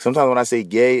 Sometimes when I say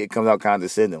gay, it comes out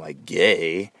condescending, like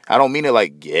gay. I don't mean it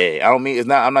like gay.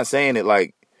 I'm not saying it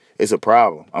like it's a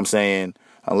problem. I'm saying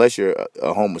unless you're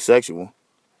a homosexual,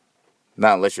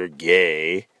 not unless you're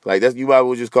gay. Like, that's, you might as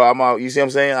well just call, you see what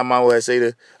I'm saying? I might as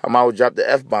well drop the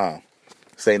F-bomb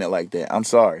saying it like that. I'm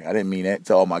sorry. I didn't mean that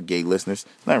to all my gay listeners.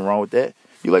 Nothing wrong with that.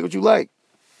 You like what you like.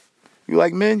 You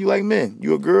like men, you like men.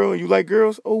 You a girl and you like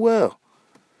girls? Oh, well.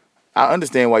 I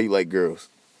understand why you like girls.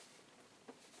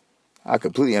 I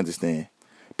completely understand.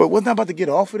 But wasn't I about to get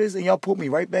off of this and y'all put me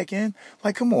right back in?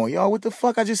 Like, come on, y'all, what the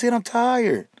fuck? I just said I'm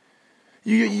tired.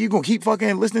 You gonna keep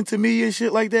fucking listening to me and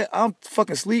shit like that? I'm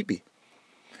fucking sleepy.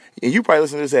 And you probably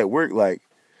listen to this at work like,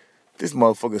 this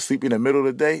motherfucker sleepy in the middle of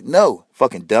the day? No,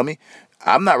 fucking dummy.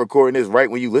 I'm not recording this right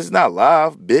when you listen. It's not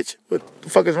live, bitch. What the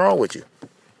fuck is wrong with you?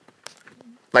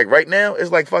 Like right now,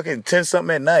 it's like fucking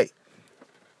 10-something at night.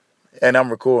 And I'm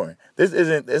recording.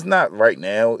 It's not right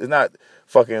now. It's not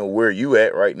fucking where you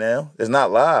at right now. It's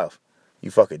not live.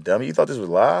 You fucking dummy. You thought this was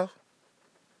live?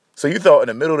 So you thought in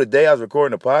the middle of the day I was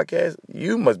recording a podcast?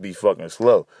 You must be fucking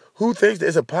slow. Who thinks that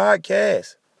it's a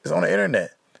podcast? It's on the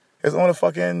internet. It's on the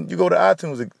fucking, you go to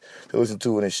iTunes to listen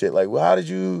to it and shit. Like, well, how did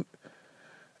you,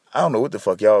 I don't know what the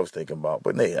fuck y'all was thinking about.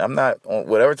 But hey, I'm not, on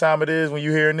whatever time it is when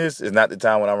you're hearing this, is not the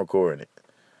time when I'm recording it.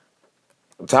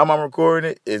 The time I'm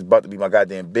recording it is about to be my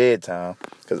goddamn bedtime.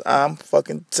 Because I'm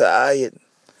fucking tired.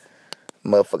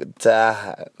 Motherfucking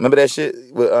tired. Remember that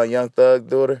shit with Young Thug's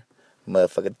daughter?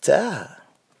 Motherfucking tired.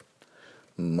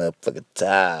 Motherfucking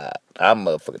tired. I'm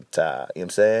motherfucking tired. You know what I'm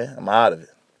saying? I'm out of it.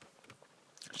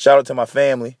 Shout out to my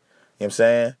family. You know what I'm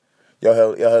saying? Y'all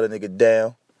held a nigga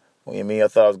down. You know what I mean? I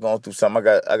thought I was going through something.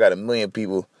 I got a million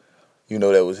people,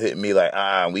 that was hitting me like,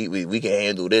 we can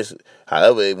handle this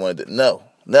however they wanted to.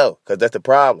 No, because that's the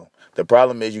problem. The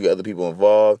problem is you got other people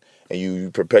involved and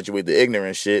you perpetuate the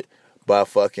ignorant shit by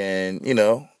fucking,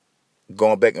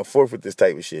 going back and forth with this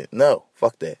type of shit. No,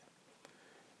 fuck that.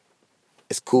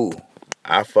 It's cool.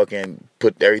 I fucking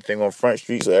put everything on Front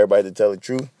Street so everybody can tell the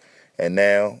truth. And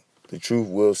now the truth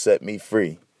will set me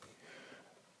free.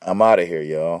 I'm out of here, y'all.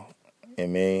 You know what I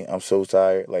mean, I'm so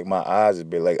tired. Like, my eyes are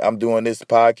big. Like, I'm doing this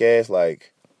podcast,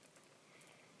 like,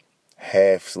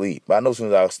 half sleep. But I know as soon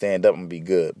as I stand up, I'm going to be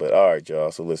good. But, all right,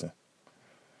 y'all. So, listen.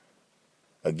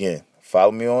 Again,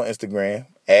 follow me on Instagram,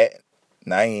 at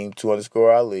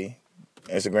Naeem2_Ali.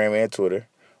 Instagram and Twitter.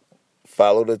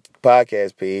 Follow the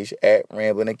podcast page, at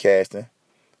Rambling and Casting.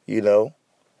 You know.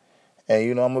 And,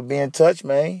 you know, I'm going to be in touch,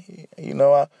 man.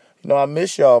 I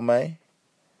miss y'all, man.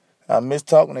 I miss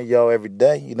talking to y'all every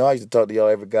day. You know, I used to talk to y'all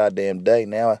every goddamn day.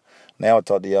 Now I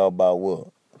talk to y'all about what?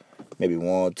 Maybe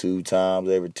 1-2 times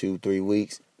every 2-3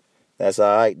 weeks. That's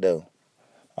all right, though.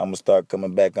 I'm going to start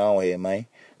coming back on here, man.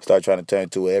 Start trying to turn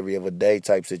into an every other day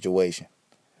type situation.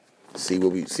 See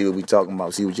what we talking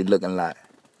about. See what you're looking like.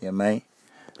 You know what I mean?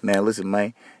 Now, listen,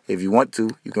 man. If you want to,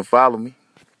 you can follow me.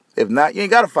 If not, you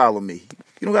ain't got to follow me.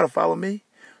 You don't got to follow me.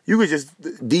 You could just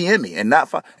DM me and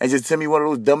just send me one of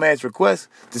those dumbass requests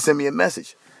to send me a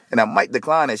message. And I might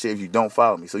decline that shit if you don't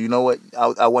follow me. So you know what?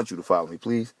 I want you to follow me,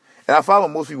 please. And I follow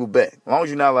most people back. As long as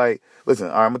you're not like, listen,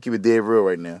 all right, I'm going to keep it dead real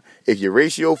right now. If your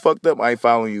ratio fucked up, I ain't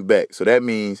following you back. So that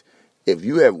means if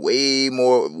you have way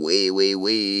more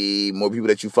people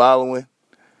that you following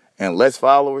and less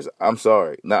followers, I'm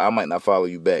sorry. Now, I might not follow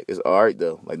you back. It's all right,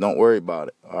 though. Like, don't worry about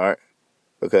it, all right?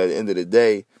 Because at the end of the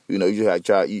day, you know, you just have to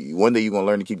try. One day you're going to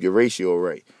learn to keep your ratio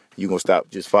right. You're going to stop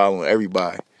just following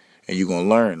everybody. And you're going to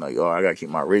learn, like, oh, I got to keep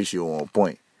my ratio on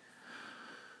point.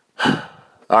 All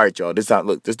right, y'all. This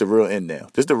is the real end now.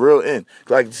 This is the real end.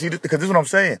 Like, see, because this is what I'm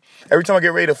saying. Every time I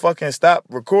get ready to fucking stop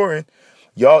recording,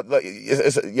 y'all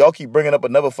y'all keep bringing up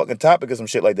another fucking topic or some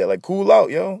shit like that. Like, cool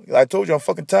out, yo. I told you I'm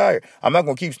fucking tired. I'm not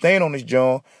going to keep staying on this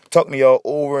joint, talking to y'all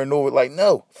over and over. Like,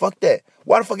 no, fuck that.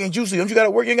 Why the fuck ain't you sleep? Don't you got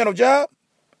to work? You ain't got no job?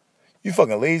 You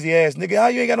fucking lazy ass nigga. How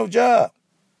you ain't got no job?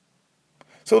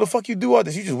 So the fuck you do all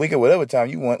this? You just wake up whatever time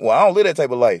you want. Well, I don't live that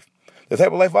type of life. The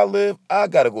type of life I live, I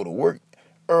got to go to work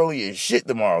early as shit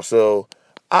tomorrow. So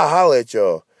I'll holler at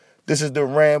y'all. This is The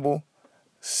Ramble.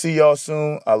 See y'all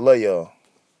soon. I love y'all.